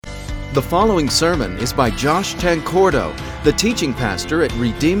The following sermon is by Josh Tancordo, the teaching pastor at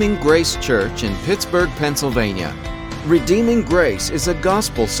Redeeming Grace Church in Pittsburgh, Pennsylvania. Redeeming Grace is a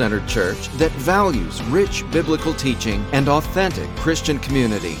gospel-centered church that values rich biblical teaching and authentic Christian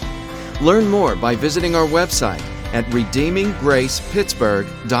community. Learn more by visiting our website at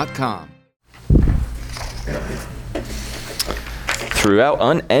redeeminggracepittsburgh.com. Throughout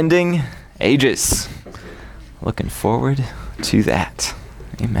unending ages. Looking forward to that.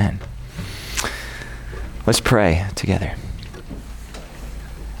 Amen. Let's pray together.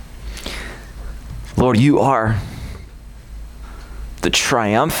 Lord, you are the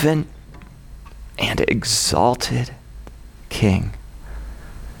triumphant and exalted King.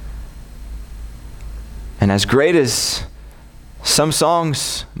 And as great as some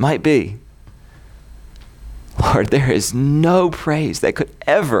songs might be, Lord, there is no praise that could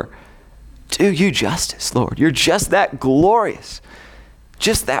ever do you justice, Lord. You're just that glorious,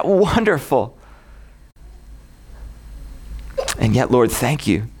 just that wonderful. And yet, Lord, thank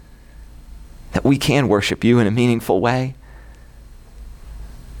you that we can worship you in a meaningful way.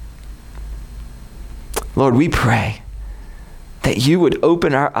 Lord, we pray that you would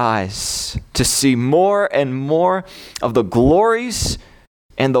open our eyes to see more and more of the glories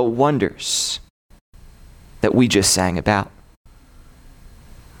and the wonders that we just sang about.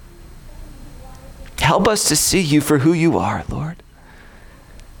 Help us to see you for who you are, Lord,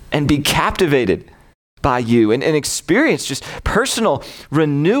 and be captivated by you and experience just personal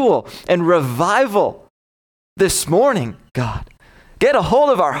renewal and revival this morning, God. Get a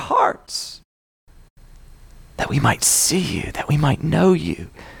hold of our hearts that we might see you, that we might know you,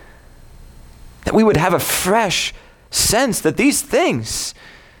 that we would have a fresh sense that these things,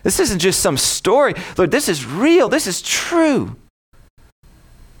 this isn't just some story. Lord, this is real. This is true.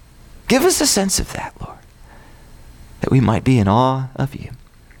 Give us a sense of that, Lord, that we might be in awe of you,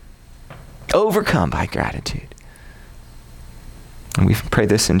 overcome by gratitude. And we pray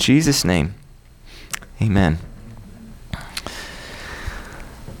this in Jesus' name. Amen.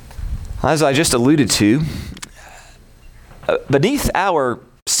 As I just alluded to, beneath our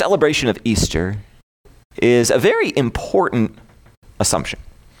celebration of Easter is a very important assumption.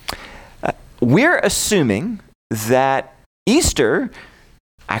 We're assuming that Easter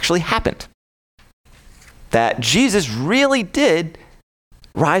actually happened, that Jesus really did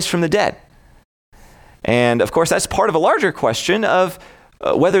rise from the dead. And of course, that's part of a larger question of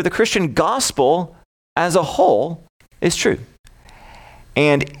whether the Christian gospel as a whole is true.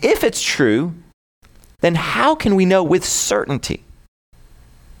 And if it's true, then how can we know with certainty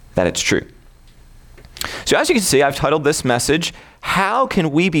that it's true? So as you can see, I've titled this message, How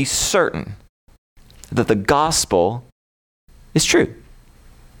Can We Be Certain That the Gospel is True?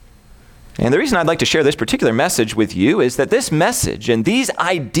 And the reason I'd like to share this particular message with you is that this message and these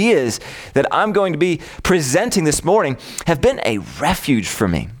ideas that I'm going to be presenting this morning have been a refuge for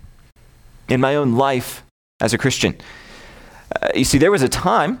me in my own life as a Christian. You see, there was a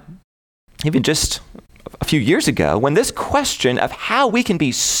time, even just a few years ago, when this question of how we can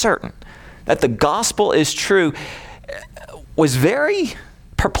be certain that the gospel is true was very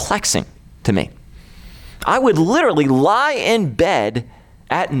perplexing to me. I would literally lie in bed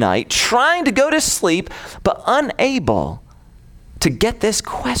at night, trying to go to sleep, but unable to get this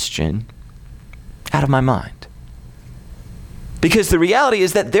question out of my mind. Because the reality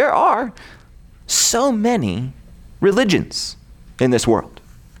is that there are so many religions in this world,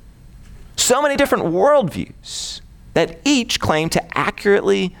 so many different worldviews that each claim to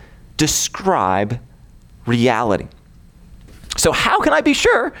accurately describe reality. So how can I be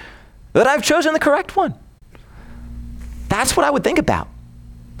sure that I've chosen the correct one? That's what I would think about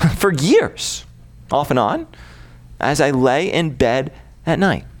for years, off and on, as I lay in bed at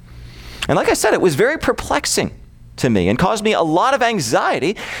night. And like I said, it was very perplexing to me and caused me a lot of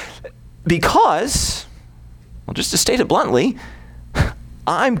anxiety because, well, just to state it bluntly,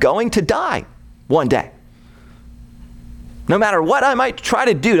 I'm going to die one day. No matter what I might try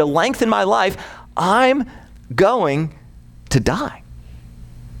to do to lengthen my life, I'm going to die.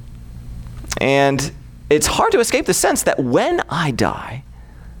 And it's hard to escape the sense that when I die,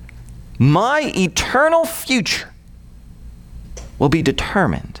 my eternal future will be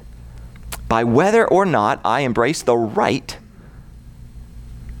determined by whether or not I embrace the right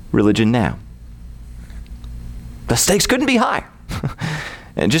religion now. The stakes couldn't be higher.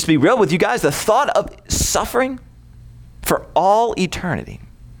 And just to be real with you guys, the thought of suffering for all eternity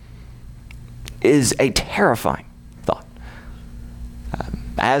is a terrifying thought,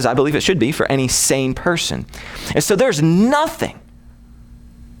 as I believe it should be for any sane person. And so there's nothing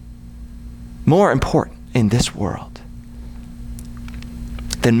more important in this world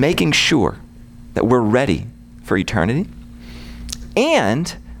than making sure that we're ready for eternity,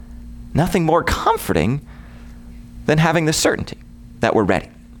 and nothing more comforting than having the certainty that we're ready.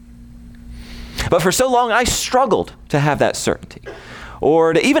 But for so long, I struggled to have that certainty,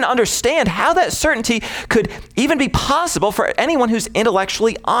 or to even understand how that certainty could even be possible for anyone who's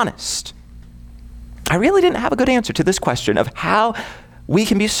intellectually honest. I really didn't have a good answer to this question of how we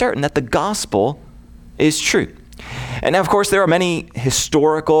can be certain that the gospel is true. And now, of course, there are many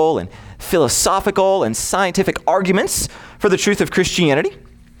historical and philosophical and scientific arguments for the truth of Christianity,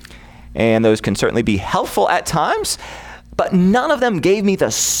 and those can certainly be helpful at times, but none of them gave me the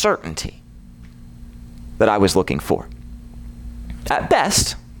certainty that I was looking for. At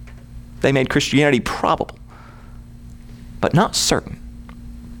best, they made Christianity probable, but not certain.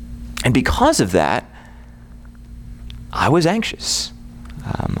 And because of that, I was anxious.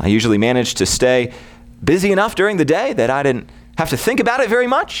 I usually managed to stay busy enough during the day that I didn't have to think about it very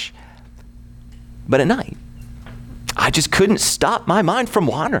much. But at night, I just couldn't stop my mind from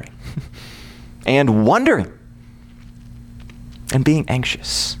wandering and wondering and being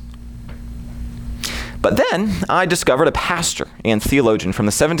anxious. But then I discovered a pastor and theologian from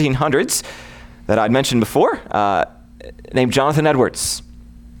the 1700s that I'd mentioned before, named Jonathan Edwards.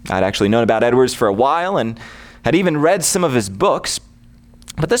 I'd actually known about Edwards for a while and had even read some of his books,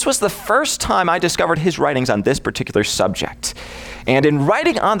 but this was the first time I discovered his writings on this particular subject. And in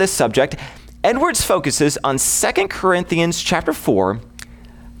writing on this subject, Edwards focuses on 2 Corinthians chapter 4,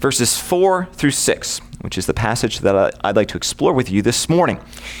 verses 4 through 6, which is the passage that I'd like to explore with you this morning.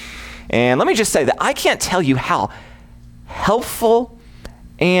 And let me just say that I can't tell you how helpful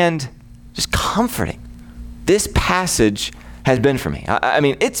and just comforting this passage has been for me. I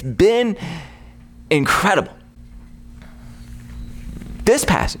mean, it's been incredible. This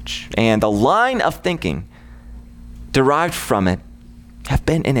passage and the line of thinking derived from it have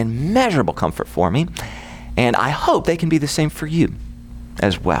been an immeasurable comfort for me, and I hope they can be the same for you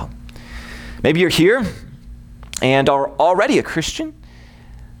as well. Maybe you're here and are already a Christian,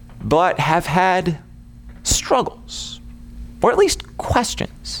 but have had struggles, or at least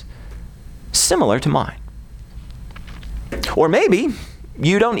questions, similar to mine. Or maybe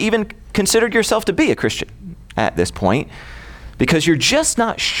you don't even consider yourself to be a Christian at this point, because you're just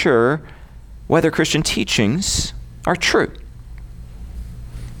not sure whether Christian teachings are true.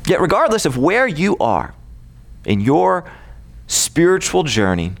 Yet regardless of where you are in your spiritual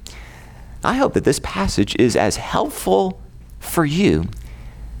journey, I hope that this passage is as helpful for you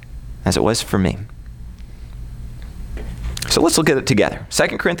as it was for me. So let's look at it together.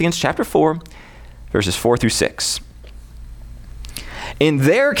 2 Corinthians chapter 4, verses 4 through 6. In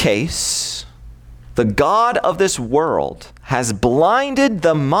their case, the God of this world has blinded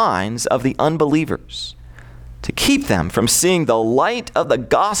the minds of the unbelievers to keep them from seeing the light of the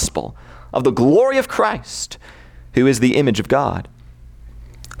gospel of the glory of Christ, who is the image of God.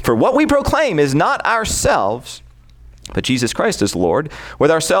 For what we proclaim is not ourselves, but Jesus Christ is Lord,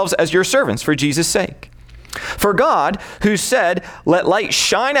 with ourselves as your servants for Jesus' sake. For God, who said, "Let light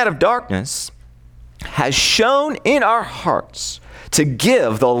shine out of darkness," has shone in our hearts to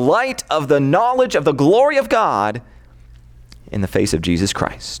give the light of the knowledge of the glory of God in the face of Jesus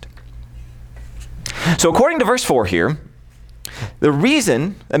Christ. So according to verse 4 here, the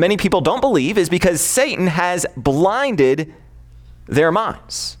reason that many people don't believe is because Satan has blinded their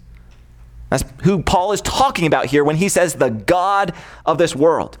minds. That's who Paul is talking about here when he says the God of this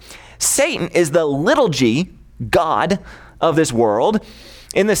world. Satan is the little g God of this world,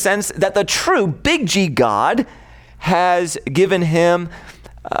 in the sense that the true big G God has given him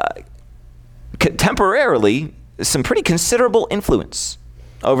temporarily some pretty considerable influence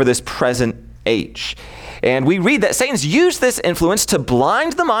over this present age. And we read that Satan's used this influence to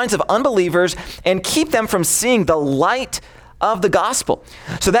blind the minds of unbelievers and keep them from seeing the light of the gospel.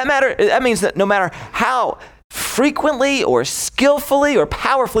 So that means that no matter how frequently or skillfully or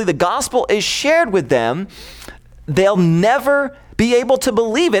powerfully the gospel is shared with them, they'll never be able to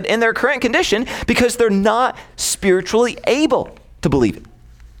believe it in their current condition because they're not spiritually able to believe it.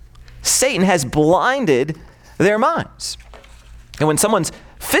 Satan has blinded their minds. And when someone's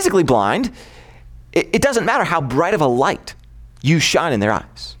physically blind, it doesn't matter how bright of a light you shine in their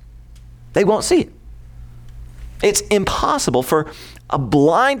eyes. They won't see it. It's impossible for a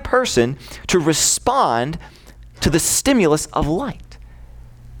blind person to respond to the stimulus of light.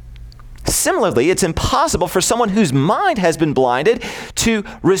 Similarly, it's impossible for someone whose mind has been blinded to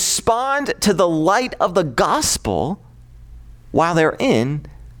respond to the light of the gospel while they're in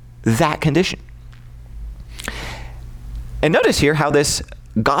that condition. And notice here how this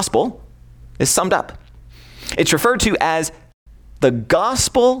gospel is summed up. It's referred to as the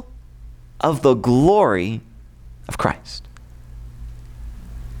gospel of the glory of Christ.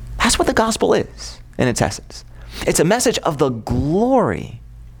 That's what the gospel is in its essence. It's a message of the glory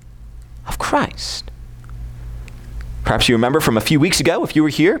of Christ. Perhaps you remember from a few weeks ago, if you were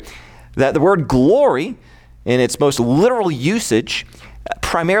here, that the word glory in its most literal usage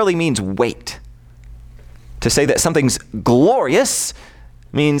primarily means weight. To say that something's glorious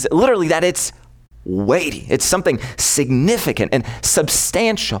means literally that it's weighty. It's something significant and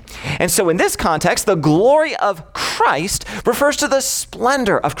substantial. And so in this context, the glory of Christ refers to the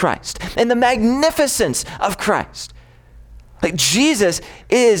splendor of Christ and the magnificence of Christ. Like Jesus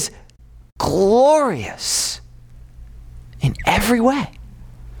is glorious in every way.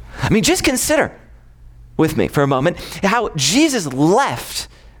 I mean, just consider with me for a moment how Jesus left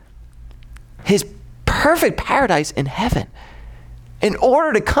his perfect paradise in heaven in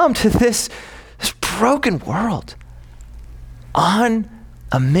order to come to this broken world on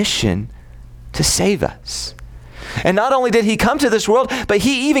a mission to save us. And not only did he come to this world, but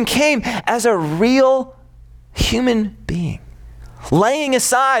he even came as a real human being, laying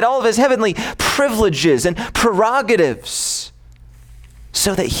aside all of his heavenly privileges and prerogatives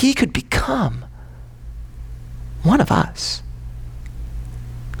so that he could become one of us.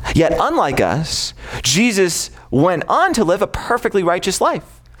 Yet unlike us, Jesus went on to live a perfectly righteous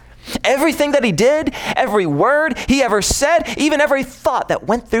life. Everything that he did, every word he ever said, even every thought that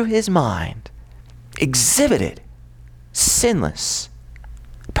went through his mind exhibited sinless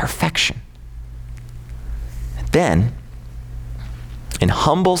perfection. And then, in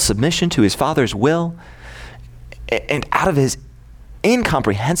humble submission to his Father's will, and out of his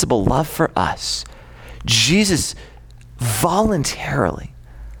incomprehensible love for us, Jesus voluntarily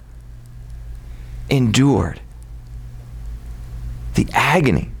endured the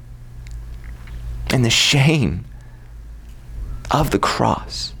agony and the shame of the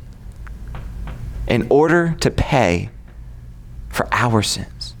cross in order to pay for our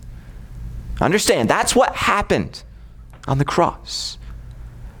sins. Understand, that's what happened on the cross.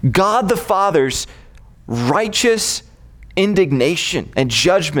 God the Father's righteous indignation and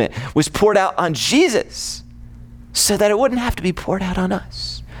judgment was poured out on Jesus so that it wouldn't have to be poured out on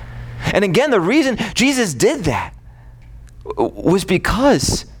us. And again, the reason Jesus did that was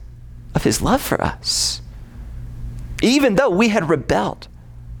because of his love for us, even though we had rebelled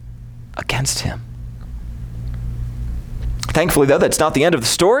against him. Thankfully, though, that's not the end of the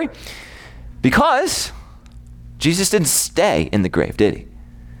story, because Jesus didn't stay in the grave, did he?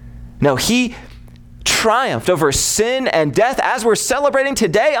 No, he triumphed over sin and death, as we're celebrating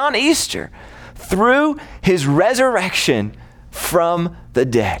today on Easter, through his resurrection from the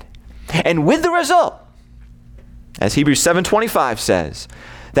dead. And with the result, as Hebrews 7:25 says,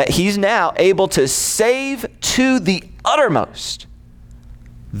 that he's now able to save to the uttermost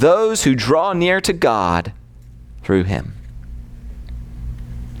those who draw near to God through him.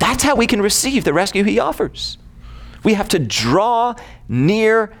 That's how we can receive the rescue he offers. We have to draw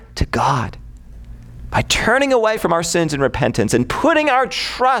near to God by turning away from our sins in repentance and putting our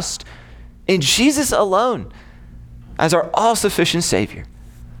trust in Jesus alone as our all-sufficient Savior.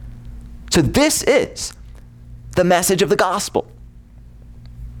 So this is the message of the gospel,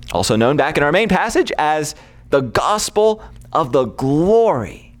 also known back in our main passage as the gospel of the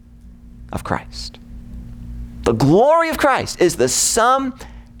glory of Christ. The glory of Christ is the sum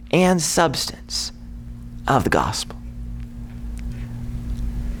and substance of the gospel.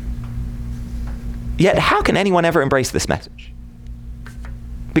 Yet, how can anyone ever embrace this message?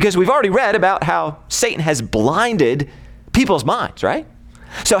 Because we've already read about how Satan has blinded people's minds, right?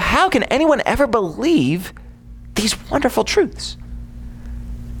 So how can anyone ever believe these wonderful truths?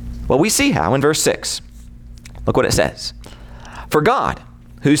 Well, we see how in verse 6. Look what it says. For God,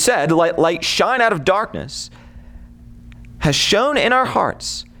 who said, "Let light shine out of darkness," has shone in our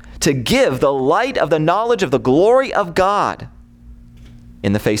hearts to give the light of the knowledge of the glory of God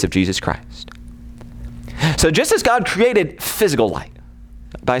in the face of Jesus Christ. So just as God created physical light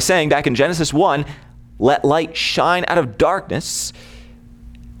by saying back in Genesis 1, "Let light shine out of darkness,"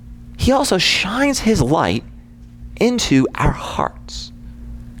 he also shines his light into our hearts.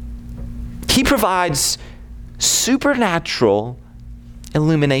 He provides supernatural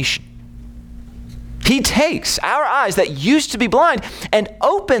illumination. He takes our eyes that used to be blind and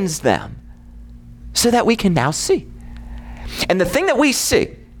opens them so that we can now see. And the thing that we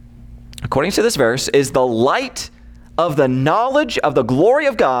see, according to this verse, is the light of the knowledge of the glory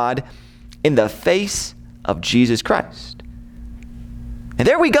of God in the face of Jesus Christ. And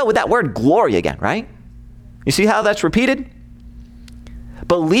there we go with that word glory again, right? You see how that's repeated?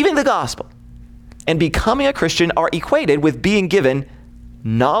 Believing the gospel and becoming a Christian are equated with being given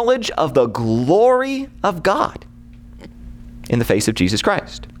knowledge of the glory of God in the face of Jesus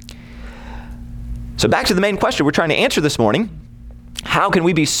Christ. So back to the main question we're trying to answer this morning. How can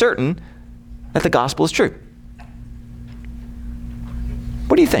we be certain that the gospel is true?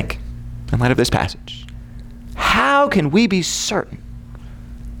 What do you think in light of this passage? How can we be certain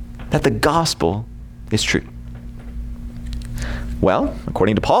that the gospel is true? Well,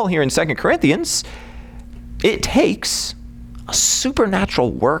 according to Paul here in 2 Corinthians, it takes a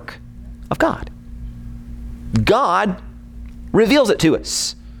supernatural work of God. God reveals it to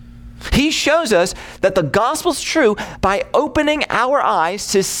us. He shows us that the gospel's true by opening our eyes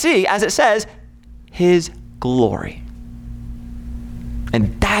to see, as it says, his glory.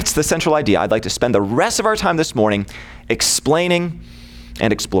 And that's the central idea I'd like to spend the rest of our time this morning explaining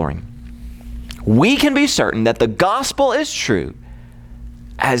and exploring. We can be certain that the gospel is true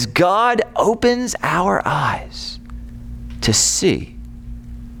as God opens our eyes to see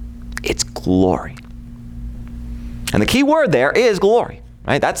its glory. And the key word there is glory,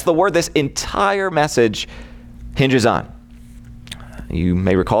 right? That's the word this entire message hinges on. You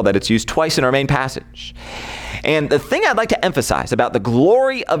may recall that it's used twice in our main passage. And the thing I'd like to emphasize about the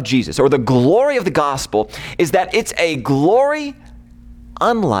glory of Jesus, or the glory of the gospel, is that it's a glory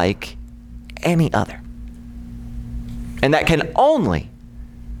unlike any other. And that can only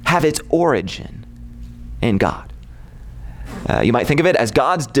have its origin in God. You might think of it as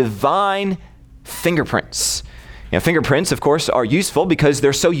God's divine fingerprints. Fingerprints, of course, are useful because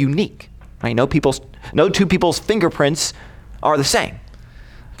they're so unique. Right? No two people's fingerprints are the same.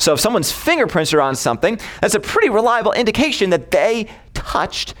 So if someone's fingerprints are on something, that's a pretty reliable indication that they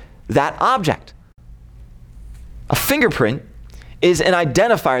touched that object. A fingerprint is an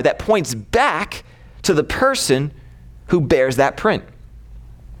identifier that points back to the person who bears that print.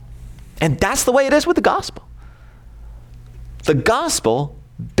 And that's the way it is with the gospel. The gospel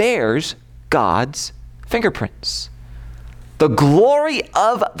bears God's fingerprints. The glory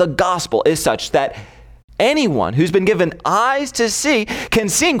of the gospel is such that anyone who's been given eyes to see can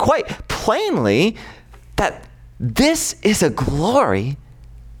see quite plainly that this is a glory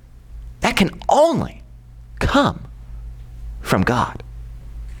that can only come from God.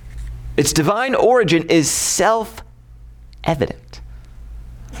 Its divine origin is self-evident.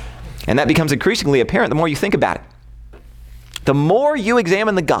 And that becomes increasingly apparent the more you think about it. The more you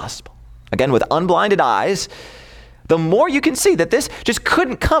examine the gospel, again with unblinded eyes, the more you can see that this just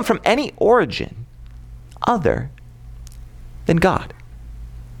couldn't come from any origin other than God.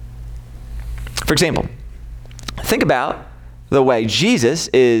 For example, think about the way Jesus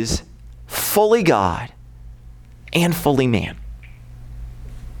is fully God and fully man.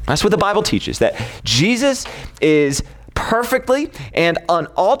 That's what the Bible teaches, that Jesus is perfectly and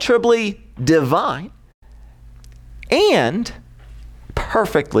unalterably divine and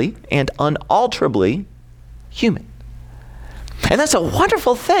perfectly and unalterably human. And that's a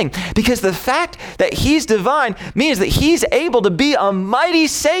wonderful thing, because the fact that he's divine means that he's able to be a mighty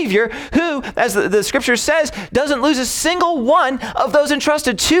Savior who, as the scripture says, doesn't lose a single one of those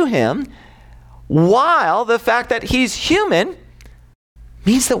entrusted to him, while the fact that he's human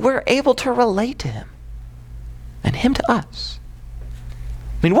means that we're able to relate to him and him to us.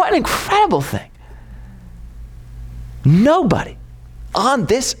 I mean, what an incredible thing. Nobody on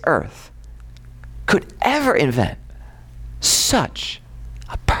this earth could ever invent such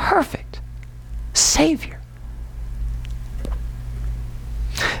a perfect Savior.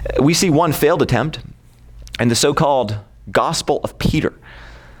 We see one failed attempt in the so-called Gospel of Peter,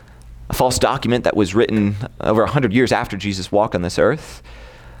 a false document that was written over 100 years after Jesus walked on this earth.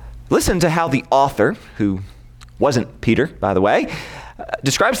 Listen to how the author, who wasn't Peter, by the way,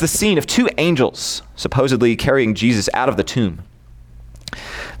 describes the scene of two angels supposedly carrying Jesus out of the tomb.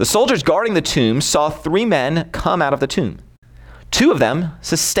 The soldiers guarding the tomb saw three men come out of the tomb, two of them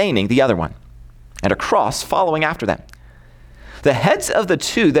sustaining the other one, and a cross following after them. The heads of the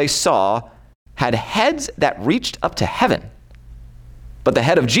two they saw had heads that reached up to heaven, but the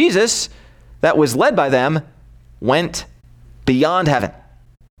head of Jesus that was led by them went beyond heaven.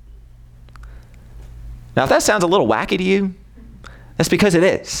 Now, if that sounds a little wacky to you, that's because it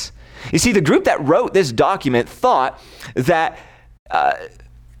is. You see, the group that wrote this document thought that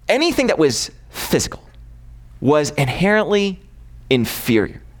anything that was physical was inherently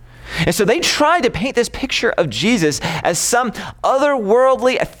inferior. And so they tried to paint this picture of Jesus as some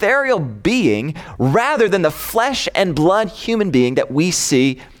otherworldly, ethereal being rather than the flesh and blood human being that we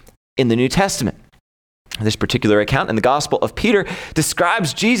see in the New Testament. This particular account in the Gospel of Peter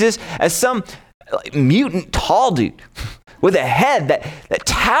describes Jesus as some mutant tall dude with a head that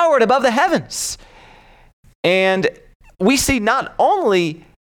towered above the heavens. And we see not only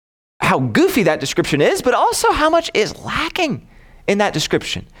how goofy that description is, but also how much is lacking in that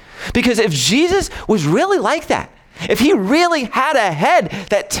description. Because if Jesus was really like that, if he really had a head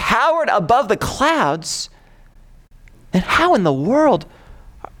that towered above the clouds, then how in the world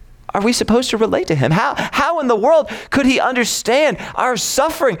are we supposed to relate to him? How in the world could he understand our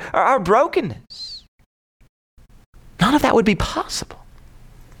suffering or our brokenness? None of that would be possible.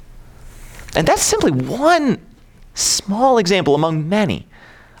 And that's simply one small example among many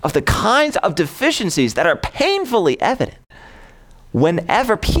of the kinds of deficiencies that are painfully evident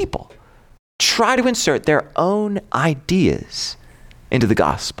whenever people try to insert their own ideas into the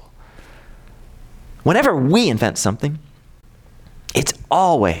gospel. Whenever we invent something, it's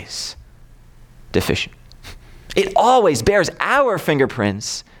always deficient. It always bears our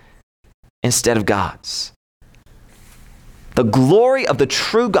fingerprints instead of God's. The glory of the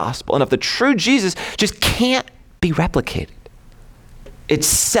true gospel and of the true Jesus just can't be replicated. It's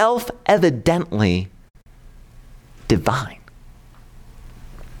self-evidently divine.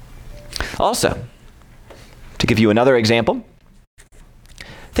 Also, to give you another example,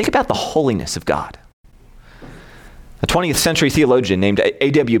 think about the holiness of God. A 20th century theologian named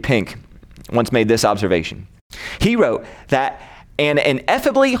A.W. Pink once made this observation. He wrote that an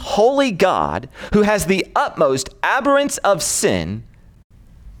ineffably holy God who has the utmost abhorrence of sin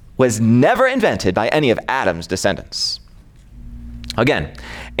was never invented by any of Adam's descendants. Again,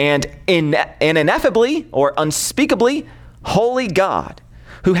 and an ineffably or unspeakably holy God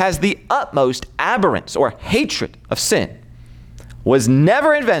who has the utmost abhorrence or hatred of sin was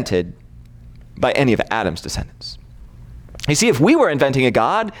never invented by any of Adam's descendants. You see, if we were inventing a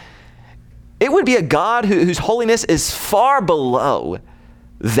God, it would be a God whose holiness is far below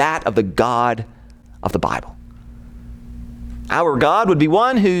that of the God of the Bible. Our God would be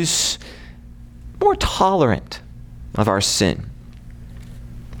one who's more tolerant of our sin.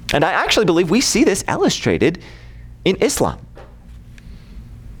 And I actually believe we see this illustrated in Islam.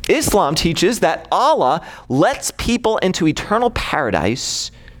 Islam teaches that Allah lets people into eternal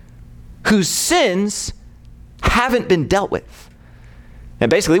paradise whose sins haven't been dealt with. And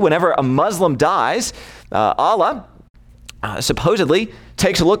basically, whenever a Muslim dies, Allah supposedly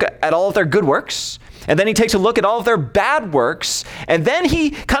takes a look at all of their good works, and then he takes a look at all of their bad works, and then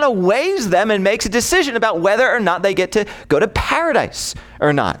he kind of weighs them and makes a decision about whether or not they get to go to paradise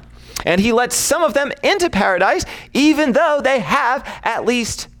or not. And he lets some of them into paradise, even though they have at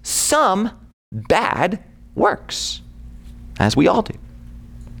least some bad works, as we all do.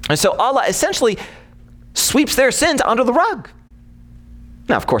 And so Allah essentially sweeps their sins under the rug.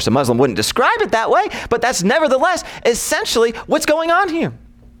 Now, of course, a Muslim wouldn't describe it that way, but that's nevertheless essentially what's going on here.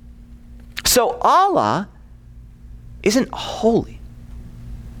 So Allah isn't holy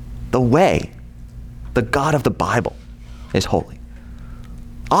the way the God of the Bible is holy.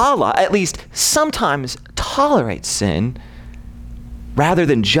 Allah, at least sometimes, tolerates sin rather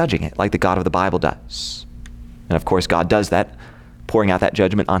than judging it like the God of the Bible does. And of course, God does that, pouring out that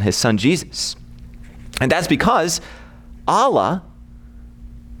judgment on his son Jesus. And that's because Allah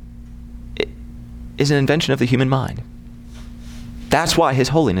is an invention of the human mind. That's why his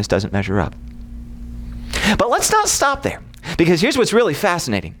holiness doesn't measure up. But let's not stop there, because here's what's really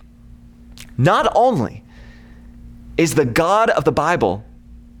fascinating. Not only is the God of the Bible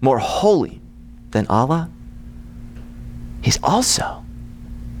more holy than Allah, he's also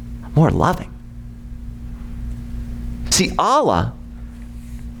more loving. See, Allah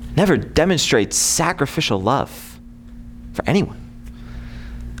never demonstrates sacrificial love for anyone.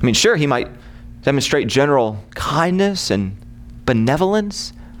 I mean, sure, he might demonstrate general kindness and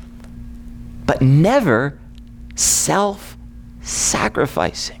benevolence, but never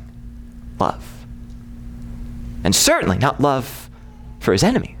self-sacrificing love. And certainly not love for his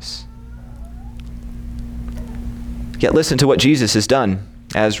enemies. Yet listen to what Jesus has done,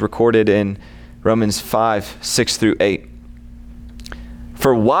 as recorded in Romans 5, 6 through 8.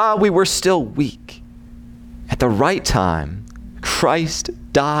 For while we were still weak, at the right time, Christ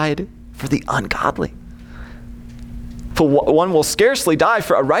died for the ungodly. For one will scarcely die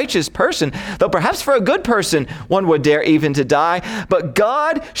for a righteous person, though perhaps for a good person one would dare even to die. But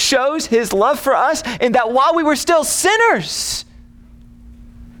God shows his love for us in that while we were still sinners,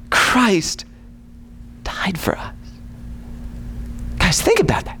 Christ died for us. Guys, think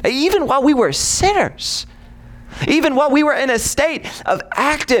about that. Even while we were sinners, even while we were in a state of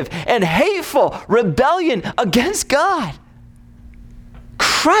active and hateful rebellion against God,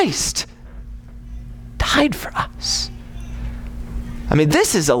 Christ died for us. I mean,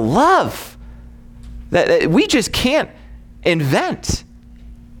 this is a love that we just can't invent.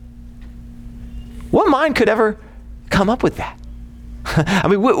 What mind could ever come up with that? I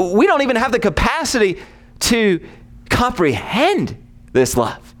mean, we don't even have the capacity to comprehend this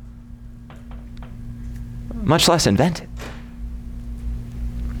love, much less invent it.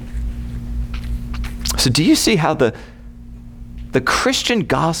 So do you see how the Christian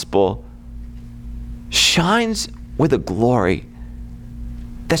gospel shines with a glory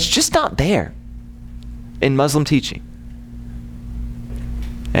that's just not there in Muslim teaching?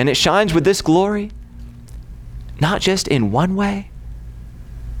 And it shines with this glory not just in one way,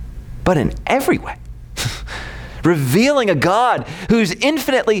 but in every way. Revealing a God who's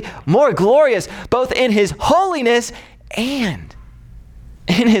infinitely more glorious, both in his holiness and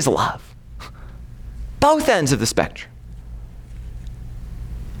in his love. Both ends of the spectrum.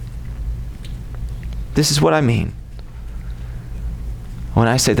 This is what I mean when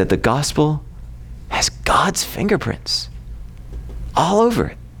I say that the gospel has God's fingerprints all over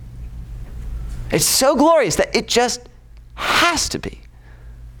it. It's so glorious that it just has to be.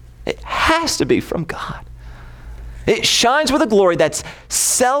 It has to be from God. It shines with a glory that's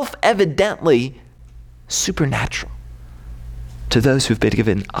self-evidently supernatural to those who've been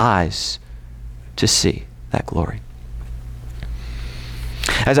given eyes to see that glory.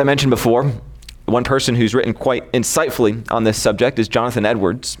 As I mentioned before, one person who's written quite insightfully on this subject is Jonathan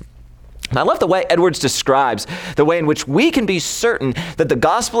Edwards. And I love the way Edwards describes the way in which we can be certain that the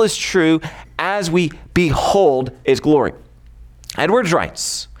gospel is true as we behold its glory. Edwards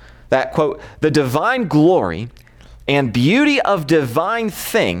writes that, quote, "The divine glory and beauty of divine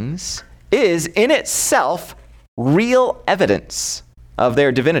things is in itself real evidence of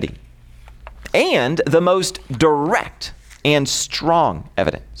their divinity, and the most direct and strong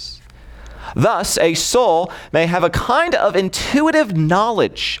evidence. Thus, a soul may have a kind of intuitive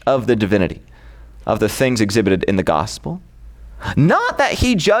knowledge of the divinity of the things exhibited in the gospel. Not that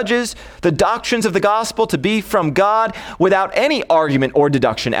he judges the doctrines of the gospel to be from God without any argument or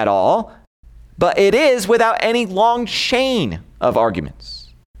deduction at all, but it is without any long chain of arguments.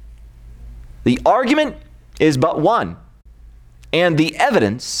 The argument is but one, and the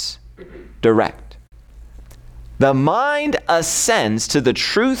evidence direct. The mind ascends to the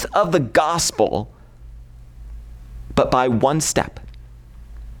truth of the gospel, but by one step,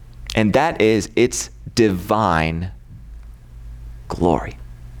 and that is its divine glory."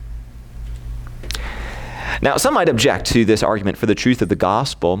 Now, some might object to this argument for the truth of the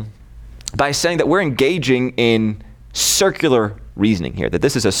gospel by saying that we're engaging in circular reasoning here, that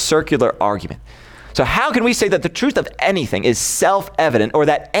this is a circular argument. So how can we say that the truth of anything is self-evident, or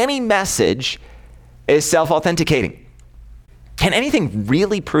that any message is self-authenticating? Can anything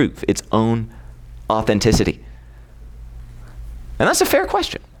really prove its own authenticity? And that's a fair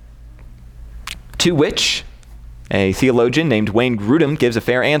question, to which a theologian named Wayne Grudem gives a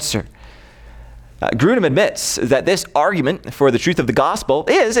fair answer. Grudem admits that this argument for the truth of the gospel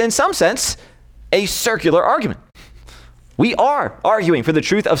is, in some sense, a circular argument. We are arguing for the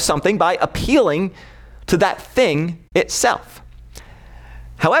truth of something by appealing to that thing itself.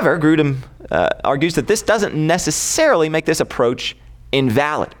 However, Grudem argues that this doesn't necessarily make this approach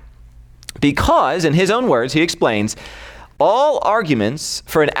invalid, because, in his own words, he explains, all arguments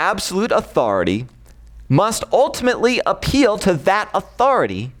for an absolute authority must ultimately appeal to that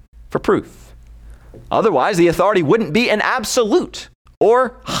authority for proof. Otherwise, the authority wouldn't be an absolute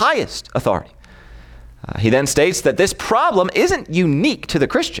or highest authority. He then states that this problem isn't unique to the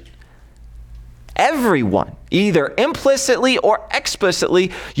Christian. Everyone, either implicitly or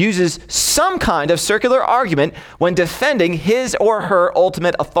explicitly, uses some kind of circular argument when defending his or her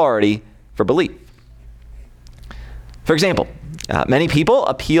ultimate authority for belief. For example, many people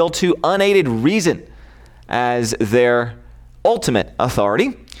appeal to unaided reason as their ultimate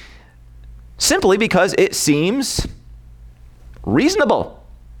authority simply because it seems reasonable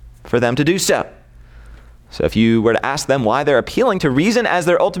for them to do so. So if you were to ask them why they're appealing to reason as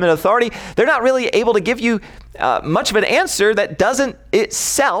their ultimate authority, they're not really able to give you much of an answer that doesn't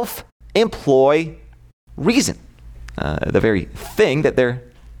itself employ reason, the very thing that they're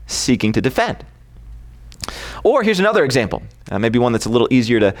seeking to defend. Or here's another example, maybe one that's a little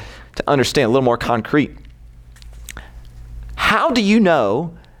easier to understand, a little more concrete. How do you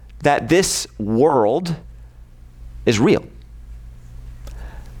know that this world is real?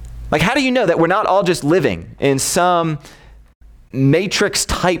 Like, how do you know that we're not all just living in some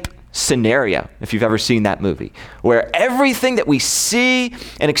Matrix-type scenario, if you've ever seen that movie, where everything that we see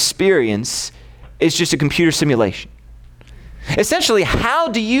and experience is just a computer simulation? Essentially, how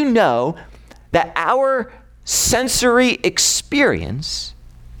do you know that our sensory experience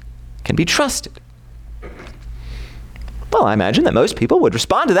can be trusted? Well, I imagine that most people would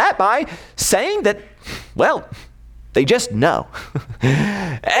respond to that by saying that, well, they just know.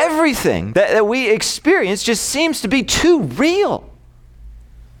 Everything that we experience just seems to be too real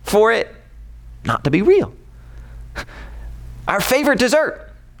for it not to be real. Our favorite dessert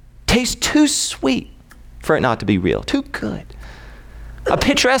tastes too sweet for it not to be real, too good. A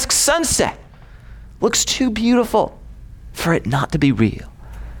picturesque sunset looks too beautiful for it not to be real.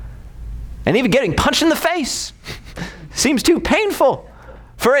 And even getting punched in the face seems too painful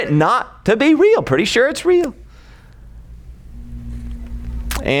for it not to be real. Pretty sure it's real.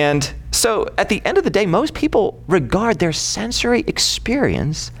 And so at the end of the day, most people regard their sensory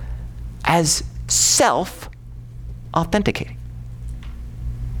experience as self-authenticating.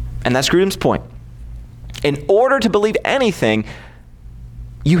 And that's Grudem's point. In order to believe anything,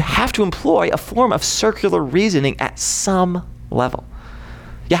 you have to employ a form of circular reasoning at some level.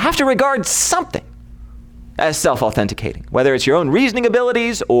 You have to regard something as self-authenticating, whether it's your own reasoning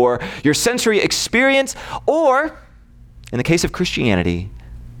abilities or your sensory experience, or, in the case of Christianity,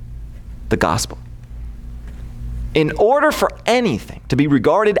 the gospel. In order for anything to be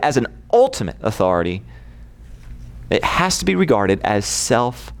regarded as an ultimate authority, it has to be regarded as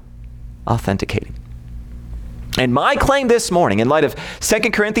self-authenticating. And my claim this morning, in light of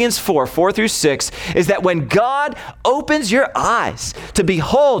 2 Corinthians 4:4-6, is that when God opens your eyes to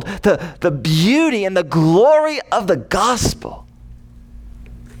behold the beauty and the glory of the gospel,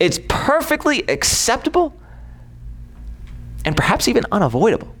 it's perfectly acceptable and perhaps even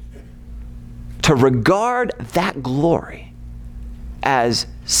unavoidable to regard that glory as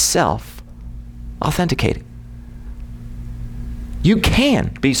self-authenticating. You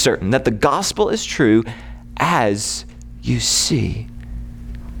can be certain that the gospel is true as you see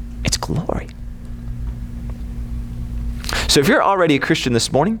its glory. So if you're already a Christian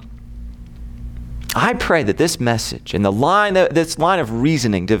this morning, I pray that this message and this line of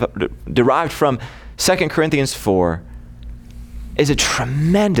reasoning derived from 2 Corinthians 4 is a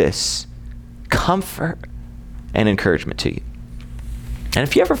tremendous comfort and encouragement to you. And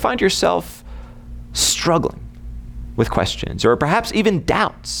if you ever find yourself struggling with questions or perhaps even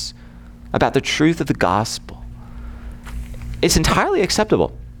doubts about the truth of the gospel, it's entirely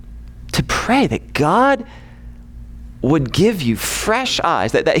acceptable to pray that God would give you fresh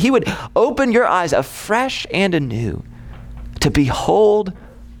eyes, that He would open your eyes afresh and anew to behold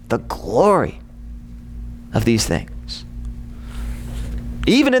the glory of these things.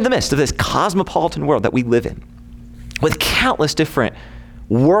 Even in the midst of this cosmopolitan world that we live in, with countless different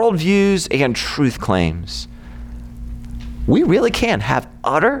worldviews and truth claims, we really can have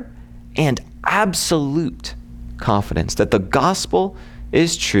utter and absolute confidence that the gospel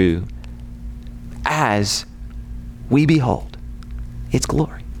is true as we behold its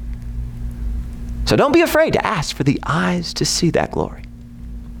glory. So don't be afraid to ask for the eyes to see that glory.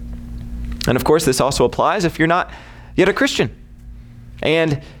 And of course, this also applies if you're not yet a Christian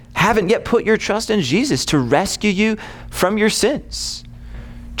and haven't yet put your trust in Jesus to rescue you from your sins.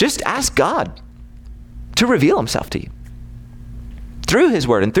 Just ask God to reveal Himself to you through His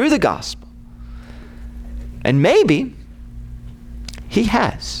word and through the gospel. And maybe He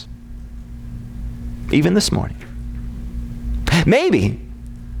has, even this morning. Maybe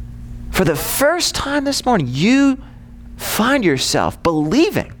for the first time this morning, you find yourself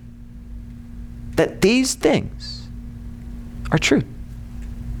believing that these things are true.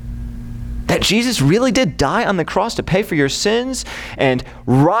 That Jesus really did die on the cross to pay for your sins and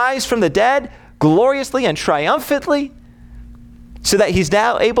rise from the dead gloriously and triumphantly, so that He's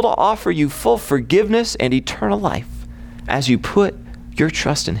now able to offer you full forgiveness and eternal life as you put your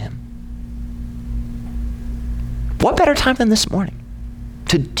trust in Him. What better time than this morning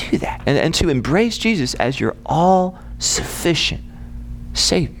to do that and to embrace Jesus as your all-sufficient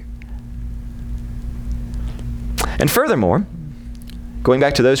Savior? And furthermore, going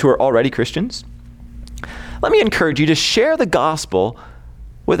back to those who are already Christians, let me encourage you to share the gospel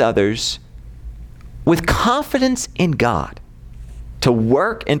with others with confidence in God, to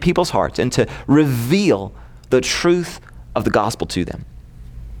work in people's hearts and to reveal the truth of the gospel to them.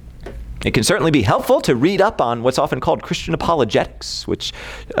 It can certainly be helpful to read up on what's often called Christian apologetics, which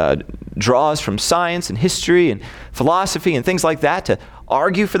draws from science and history and philosophy and things like that to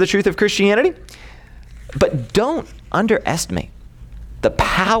argue for the truth of Christianity. But don't underestimate the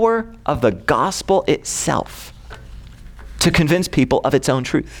power of the gospel itself to convince people of its own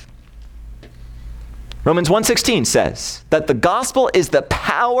truth. Romans 1:16 says that the gospel is the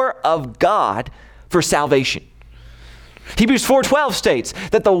power of God for salvation. Hebrews 4:12 states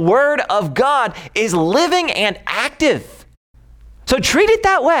that the word of God is living and active. So treat it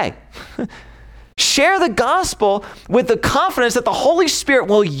that way. Share the gospel with the confidence that the Holy Spirit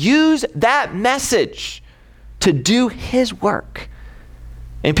will use that message to do his work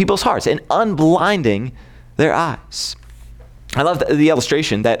in people's hearts and unblinding their eyes. I love the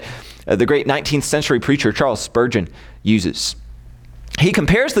illustration that the great 19th century preacher Charles Spurgeon uses. He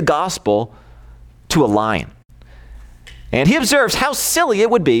compares the gospel to a lion. And he observes how silly it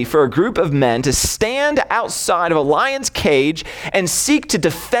would be for a group of men to stand outside of a lion's cage and seek to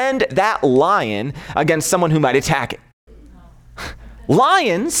defend that lion against someone who might attack it.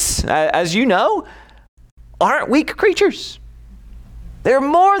 Lions, as you know, aren't weak creatures. They're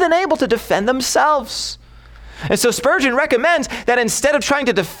more than able to defend themselves. And so Spurgeon recommends that instead of trying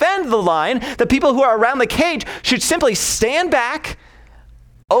to defend the lion, the people who are around the cage should simply stand back,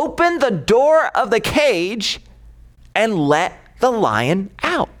 open the door of the cage, and let the lion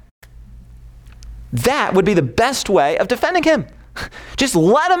out. That would be the best way of defending him. Just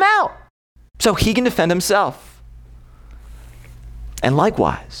let him out so he can defend himself. And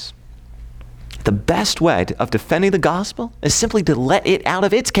likewise, the best way of defending the gospel is simply to let it out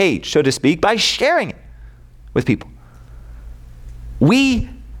of its cage, so to speak, by sharing it with people. We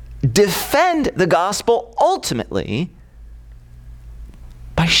defend the gospel ultimately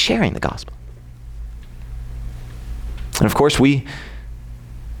by sharing the gospel. And of course,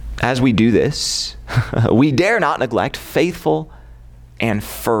 as we do this, we dare not neglect faithful and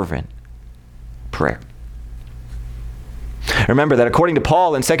fervent prayer. Remember that according to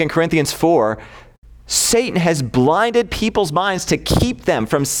Paul in 2 Corinthians 4, Satan has blinded people's minds to keep them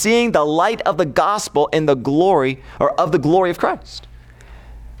from seeing the light of the gospel in the glory of Christ.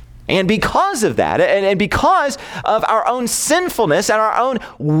 And because of that, and because of our own sinfulness and our own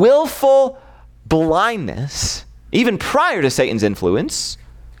willful blindness, even prior to Satan's influence,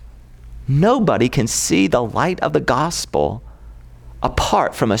 nobody can see the light of the gospel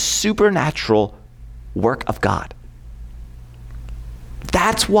apart from a supernatural work of God.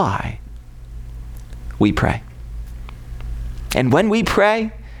 That's why we pray. And when we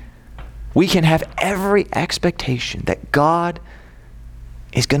pray, we can have every expectation that God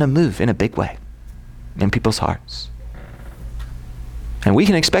is going to move in a big way in people's hearts. And we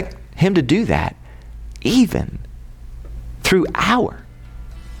can expect him to do that even through our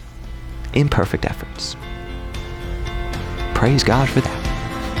imperfect efforts. Praise God for that.